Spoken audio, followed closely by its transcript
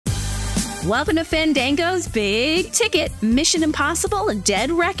Welcome to Fandango's Big Ticket. Mission Impossible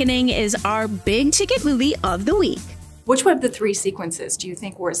Dead Reckoning is our big ticket movie of the week. Which one of the three sequences do you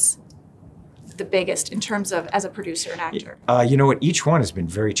think was the biggest in terms of as a producer and actor? You know what? Each one has been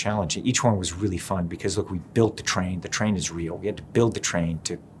very challenging. Each one was really fun because, look, we built the train. The train is real. We had to build the train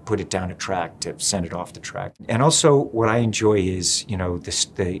to put it down a track, to send it off the track. And also what I enjoy is, you know,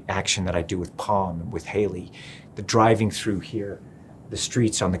 the action that I do with Palm and with Haley, the driving through here, the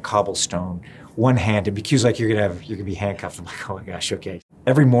streets on the cobblestone, one-handed, because like you're gonna be handcuffed. I'm like, oh my gosh, okay.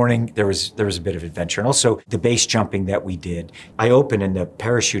 Every morning there was a bit of adventure. And also the base jumping that we did. I opened and the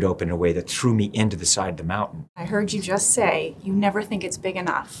parachute opened in a way that threw me into the side of the mountain. I heard you just say you never think it's big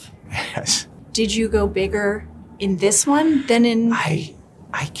enough. Yes. Did you go bigger in this one than in... I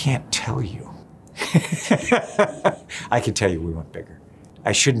can't tell you. I can tell you we went bigger.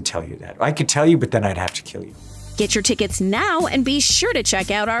 I shouldn't tell you that. I could tell you, but then I'd have to kill you. Get your tickets now and be sure to check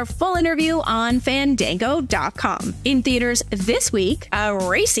out our full interview on Fandango.com. In theaters this week, a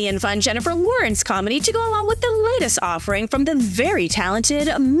racy and fun Jennifer Lawrence comedy to go along with the latest offering from the very talented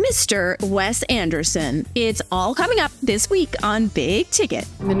Mr. Wes Anderson. It's all coming up this week on Big Ticket.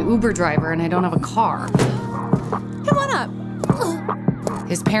 I'm an Uber driver and I don't have a car. Come on up.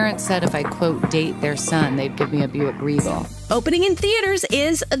 His parents said if I, quote, date their son, they'd give me a Buick Regal. Opening in theaters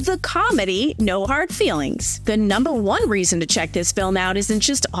is the comedy No Hard Feelings. The #1 reason to check this film out isn't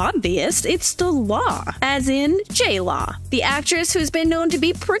just obvious, it's the law, as in J-Law. The actress, who's been known to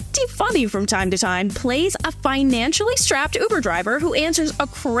be pretty funny from time to time, plays a financially strapped Uber driver who answers a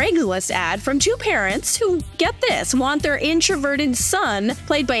Craigslist ad from two parents who, get this, want their introverted son,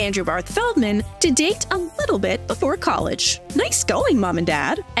 played by Andrew Barth Feldman, to date a little bit before college. Nice going, Mom and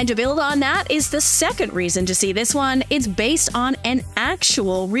Dad. And to build on that is the second reason to see this one. It's based on an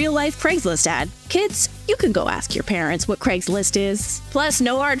actual real-life Craigslist ad. Kids, you can go ask your parents what Craigslist is. Plus,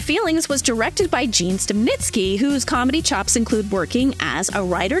 No Hard Feelings was directed by Gene Stupnitsky, whose comedy chops include working as a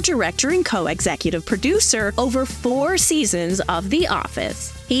writer, director, and co-executive producer over 4 seasons of The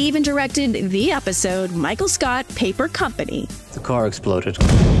Office. He even directed the episode Michael Scott Paper Company. The car exploded.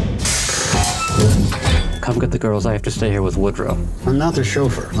 Come get the girls. I have to stay here with Woodrow. I'm not the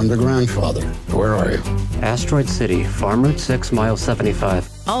chauffeur. I'm the grandfather. Where are you? Asteroid City, Farm Route 6, mile 75.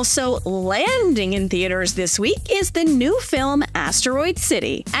 Also landing in theaters this week is the new film Asteroid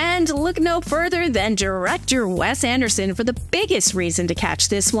City. And look no further than director Wes Anderson for the biggest reason to catch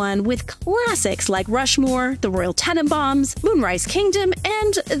this one, with classics like Rushmore, The Royal Tenenbaums, Moonrise Kingdom,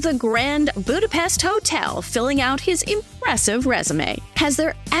 and The Grand Budapest Hotel filling out his impressive resume. Has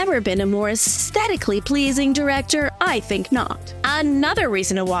there ever been a more aesthetically pleasing director? I think not. Another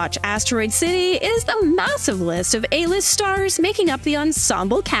reason to watch Asteroid City is the massive list of A-list stars making up the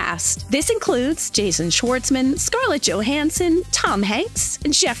ensemble cast. This includes Jason Schwartzman, Scarlett Johansson, Tom Hanks,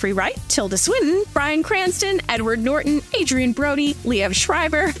 Jeffrey Wright, Tilda Swinton, Bryan Cranston, Edward Norton, Adrian Brody, Liev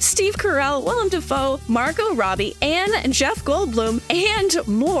Schreiber, Steve Carell, Willem Dafoe, Margot Robbie, and Jeff Goldblum, and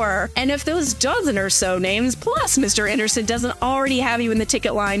more. And if those dozen or so names, plus Mr. Anderson, doesn't already have you in the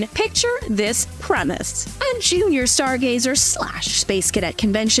ticket line, picture this premise. A junior stargazer / space cadet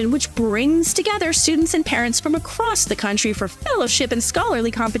convention which brings together students and parents from across the country for fellowship and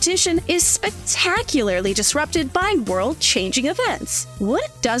scholarly competition is spectacularly disrupted by world-changing events. What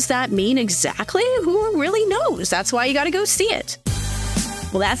does that mean exactly? Who really knows? That's why you gotta go see it.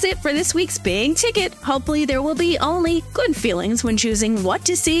 Well, that's it for this week's Big Ticket. Hopefully there will be only good feelings when choosing what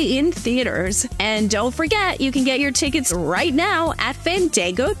to see in theaters. And don't forget, you can get your tickets right now at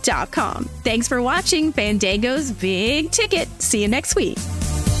Fandango.com. Thanks for watching Fandango's Big Ticket. See you next week.